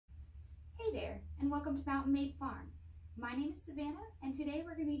Hey there, and welcome to Mountain Made Farm. My name is Savannah, and today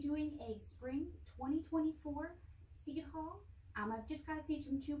we're going to be doing a spring 2024 seed haul. I've just got seeds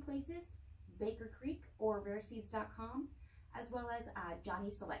from two places, Baker Creek or rareseeds.com, as well as Johnny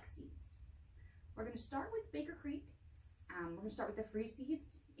Select Seeds. We're going to start with Baker Creek. We're going to start with the free seeds.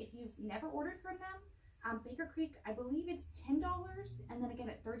 If you've never ordered from them, Baker Creek, I believe it's $10, and then again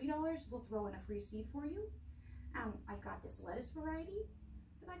at $30, we'll throw in a free seed for you. I got this lettuce variety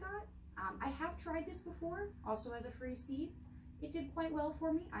that I got. I have tried this before, also as a free seed. It did quite well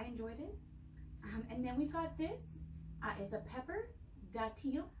for me. I enjoyed it. And then we've got this. It's a pepper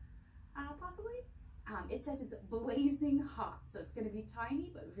datil, possibly. It says it's blazing hot, so it's going to be tiny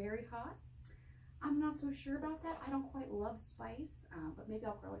but very hot. I'm not so sure about that. I don't quite love spice, but maybe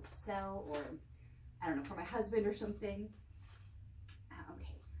I'll grow it to sell, or I don't know, for my husband or something.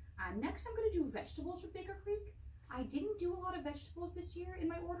 Okay. Next, I'm going to do vegetables from Baker Creek. I didn't do a lot of vegetables this year in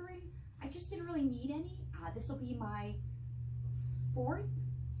my ordering. I just didn't really need any. This will be my fourth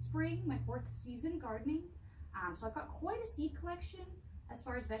season gardening. So I've got quite a seed collection as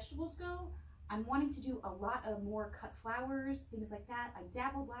far as vegetables go. I'm wanting to do a lot of more cut flowers, things like that. I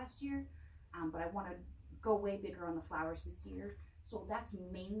dabbled last year, but I want to go way bigger on the flowers this year. So that's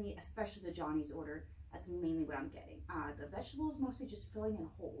mainly, especially the Johnny's order, that's mainly what I'm getting. The vegetables, mostly just filling in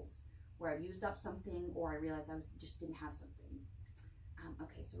holes where I've used up something or I realized I just didn't have something.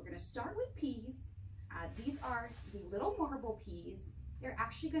 Okay, so we're going to start with peas. These are the little marble peas. They're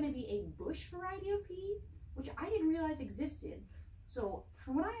actually going to be a bush variety of pea, which I didn't realize existed. So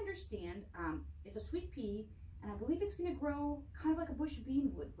from what I understand, it's a sweet pea, and I believe it's going to grow kind of like a bush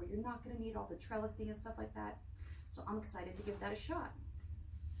bean would, where you're not going to need all the trellising and stuff like that. So I'm excited to give that a shot.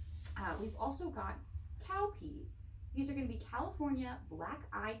 We've also got cow peas. These are going to be California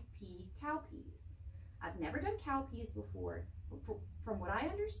black-eyed pea cow peas. I've never done cow peas before. From what I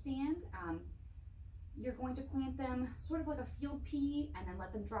understand, you're going to plant them sort of like a field pea and then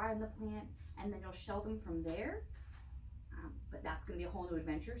let them dry on the plant, and then you'll shell them from there. But that's going to be a whole new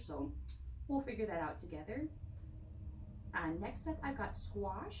adventure, so we'll figure that out together. Next up, I've got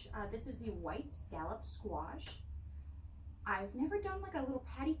squash. This is the white scallop squash. I've never done like a little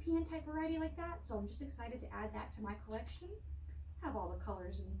patty pan type variety like that, so I'm just excited to add that to my collection. Have all the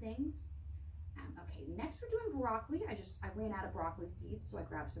colors and things. Okay, next we're doing broccoli. I ran out of broccoli seeds, so I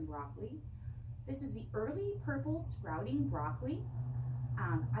grabbed some broccoli. This is the early purple sprouting broccoli.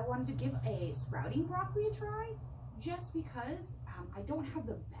 I wanted to give a sprouting broccoli a try just because I don't have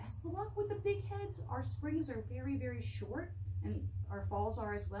the best luck with the big heads. Our springs are very, very short, and our falls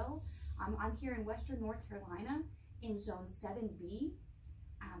are as well. I'm here in western North Carolina in zone 7B.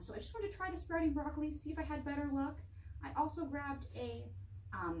 So I just wanted to try the sprouting broccoli, see if I had better luck. I also grabbed a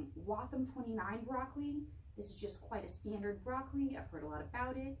Watham 29 broccoli. This is just quite a standard broccoli. I've heard a lot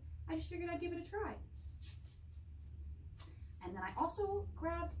about it. I just figured I'd give it a try. And then I also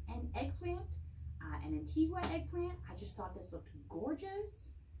grabbed an eggplant, an Antigua eggplant. I just thought this looked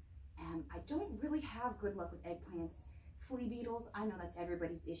gorgeous. I don't really have good luck with eggplants. Flea beetles, I know that's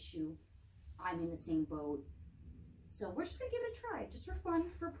everybody's issue. I'm in the same boat. So we're just gonna give it a try, just for fun,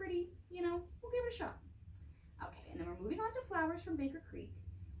 for pretty, you know, we'll give it a shot. Okay, and then we're moving on to flowers from Baker Creek.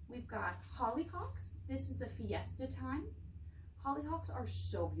 We've got hollyhocks. This is the fiesta time. Hollyhocks are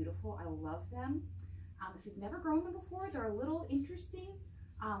so beautiful. I love them. If you've never grown them before, they're a little interesting.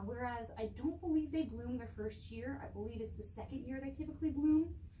 Whereas I don't believe they bloom their first year. I believe it's the second year they typically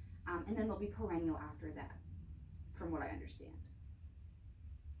bloom. And then they'll be perennial after that, from what I understand.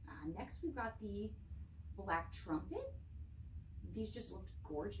 Next, we've got the black trumpet. These just looked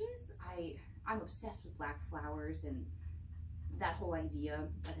gorgeous. I'm obsessed with black flowers and that whole idea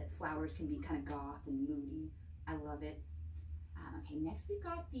that flowers can be kind of goth and moody. I love it. Okay, next we've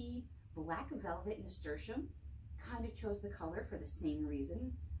got the black velvet nasturtium. Kind of chose the color for the same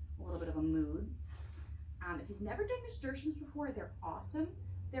reason, a little bit of a mood. If you've never done nasturtiums before, they're awesome.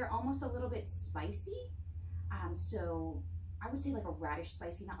 They're almost a little bit spicy. So I would say like a radish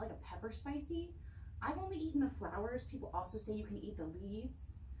spicy, not like a pepper spicy. I've only eaten the flowers. People also say you can eat the leaves,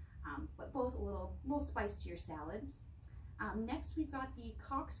 but both a little spice to your salad. Next, we've got the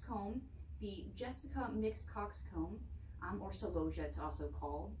coxcomb, the Jessica mixed coxcomb, or celosia it's also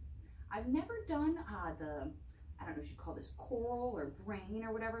called. I've never done I don't know if you'd call this coral or brain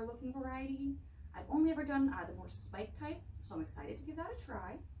or whatever looking variety. I've only ever done the more spike type, so I'm excited to give that a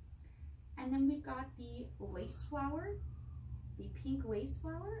try. And then we've got the lace flower. The pink lace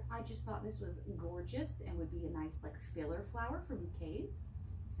flower. I just thought this was gorgeous and would be a nice like filler flower for bouquets.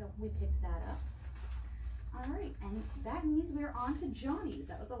 So we picked that up. All right, and that means we're on to Johnny's.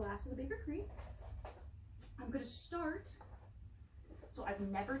 That was the last of the Baker Creek. I'm going to start So I've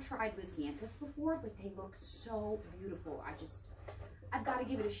never tried Lisianthus before, but they look so beautiful. I've got to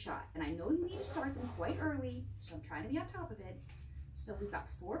give it a shot. And I know you need to start them quite early, so I'm trying to be on top of it. So we've got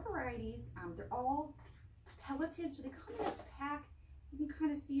 4 varieties. They're all pelleted, so they come in this pack. You can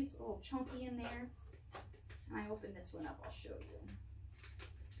kind of see it's a little chunky in there. And I open this one up, I'll show you.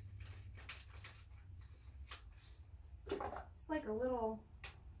 It's like a little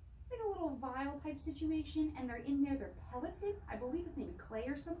vial type situation, and they're in there, they're pelleted, I believe with maybe clay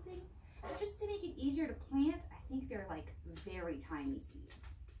or something. Just to make it easier to plant, I think they're like very tiny seeds.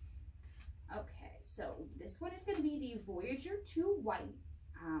 Okay, so this one is going to be the Voyager 2 White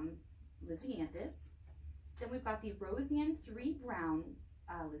Lisianthus. Then we've got the Roseanne 3 Brown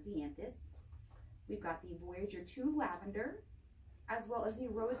Lisianthus. We've got the Voyager 2 Lavender, as well as the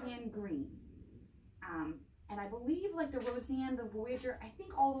Roseanne Green. And I believe like the Roseanne, the Voyager, I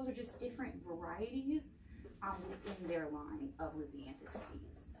think all those are just different varieties within their line of Lisianthus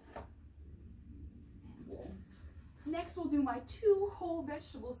seeds. Next we'll do my 2 whole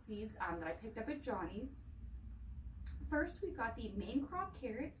vegetable seeds that I picked up at Johnny's. First we've got the main crop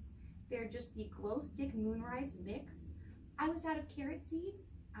carrots. They're just the Glow Stick Moonrise mix. I was out of carrot seeds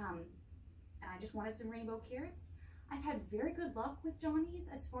and I just wanted some rainbow carrots. I've had very good luck with Johnny's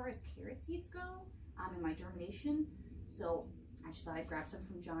as far as carrot seeds go. In my germination, so I just thought I'd grab some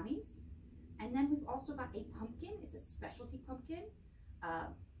from Johnny's. And then we've also got a pumpkin. It's a specialty pumpkin,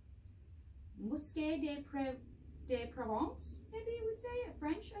 Musqué de Provence, maybe you would say,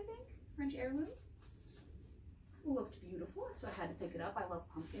 French, I think, French heirloom. Looked beautiful, so I had to pick it up. I love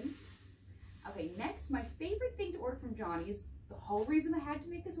pumpkins. Okay, next, my favorite thing to order from Johnny's, the whole reason I had to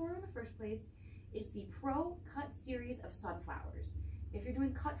make this order in the first place, is the Pro Cut series of sunflowers. If you're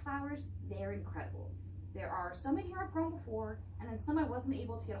doing cut flowers, they're incredible. There are some in here I've grown before, and then some I wasn't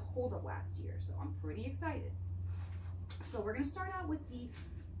able to get a hold of last year, so I'm pretty excited. So we're gonna start out with the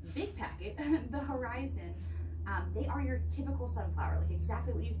big packet, the Horizon. They are your typical sunflower, like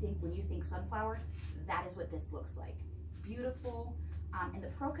exactly what you think when you think sunflower. That is what this looks like. Beautiful. And the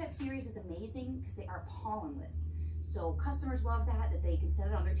Pro Cut series is amazing because they are pollenless. So customers love that they can set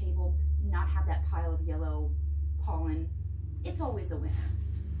it on their table, not have that pile of yellow pollen. It's always a winner.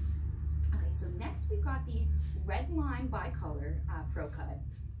 Okay, so next we've got the Red Lime Bicolor Pro Cut.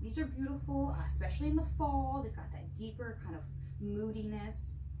 These are beautiful, especially in the fall. They've got that deeper kind of moodiness.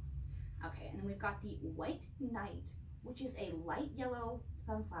 Okay, and then we've got the White Knight, which is a light yellow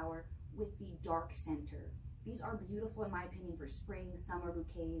sunflower with the dark center. These are beautiful in my opinion for spring, summer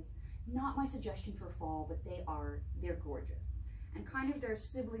bouquets. Not my suggestion for fall, but they're gorgeous. And kind of their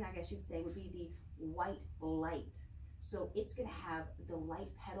sibling, I guess you'd say, would be the White Light. So it's gonna have the light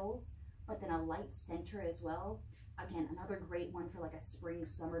petals, but then a light center as well. Again, another great one for like a spring,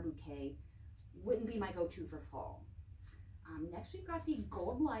 summer bouquet. Wouldn't be my go-to for fall. Next we've got the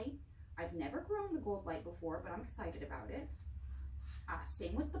Gold Light. I've never grown the Gold Light before, but I'm excited about it.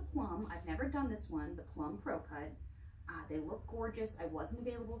 Same with the Plum. I've never done this one, the Plum Pro Cut. They look gorgeous. I wasn't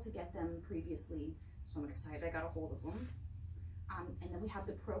available to get them previously, so I'm excited I got a hold of them. And then we have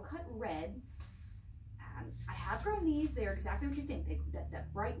the Pro Cut Red. I have grown these. They're exactly what you think.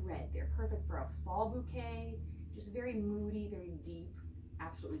 That bright red. They're perfect for a fall bouquet. Just very moody, very deep.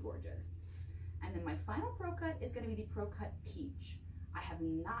 Absolutely gorgeous. And then my final Pro Cut is going to be the Pro Cut Peach. I have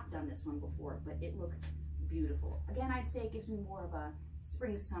not done this one before, but it looks beautiful. Again, I'd say it gives me more of a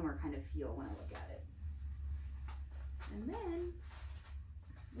spring, summer kind of feel when I look at it. And then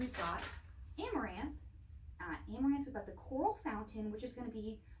we've got Amaranth. Amaranth, we've got the Coral Fountain, which is going to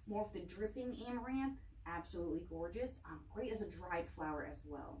be more of the dripping amaranth. Absolutely gorgeous. Great as a dried flower as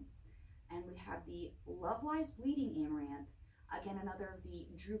well. And we have the Love Lies Bleeding Amaranth. Again, another of the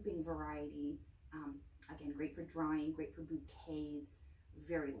drooping variety. Again, great for drying, great for bouquets.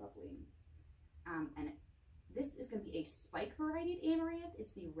 Very lovely. And this is going to be a spike variety of amaranth.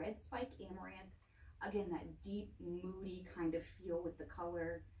 It's the Red Spike Amaranth. Again, that deep, moody kind of feel with the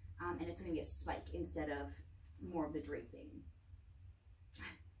color. And it's going to be a spike instead of more of the draping.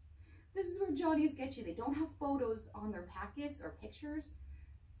 This is where Johnny's get you. They don't have photos on their packets or pictures.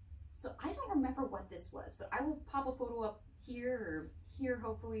 So I don't remember what this was, but I will pop a photo up here or here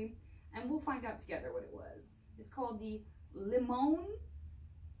hopefully, and we'll find out together what it was. It's called the Limon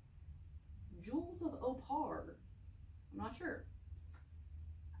Jewels of Opar. I'm not sure.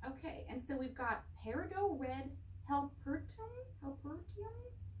 Okay, and so we've got Peridot Red Helpertium.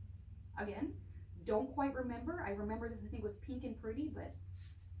 Again, don't quite remember. I remember this, I think, was pink and pretty, but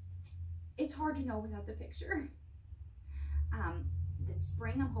it's hard to know without the picture. This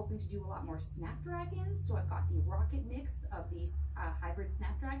spring, I'm hoping to do a lot more Snapdragons. So I've got the rocket mix of these hybrid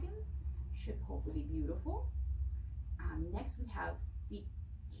Snapdragons. Should hopefully be beautiful. Next, we have the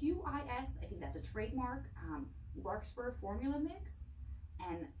QIS, I think that's a trademark, Larkspur Formula Mix.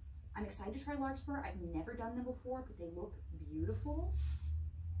 And I'm excited to try Larkspur. I've never done them before, but they look beautiful.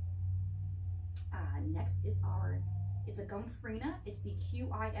 Next is it's a Gumfrina. It's the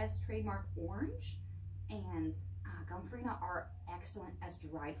QIS trademark orange. And Gumfrina are excellent as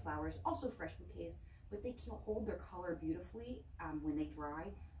dried flowers, also fresh bouquets, but they can hold their color beautifully when they dry,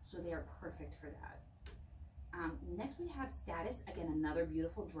 so they are perfect for that. Next we have Status, again another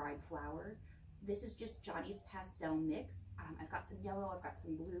beautiful dried flower. This is just Johnny's Pastel Mix. I've got some yellow, I've got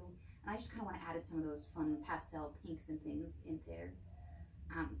some blue, and I just kind of want to add some of those fun pastel pinks and things in there.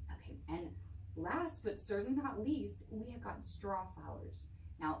 Okay, and last but certainly not least, we have got straw flowers.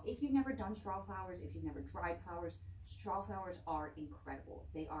 Now, if you've never done straw flowers, if you've never dried flowers, straw flowers are incredible.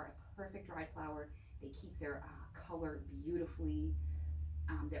 They are a perfect dried flower. They keep their color beautifully.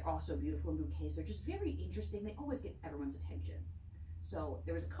 They're also beautiful in bouquets. They're just very interesting. They always get everyone's attention. So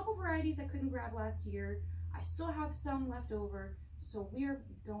there was a couple varieties I couldn't grab last year. I still have some left over. So we're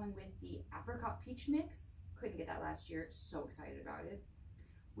going with the Apricot Peach Mix. Couldn't get that last year. So excited about it.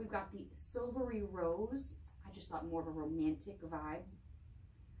 We've got the Silvery Rose. I just thought more of a romantic vibe.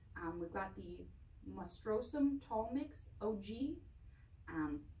 We've got the Monstrosum Tall Mix OG.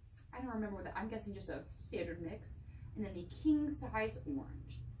 I don't remember what that, I'm guessing just a standard mix. And then the King Size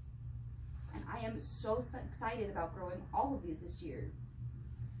Orange. And I am so excited about growing all of these this year.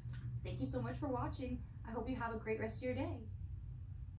 Thank you so much for watching. I hope you have a great rest of your day.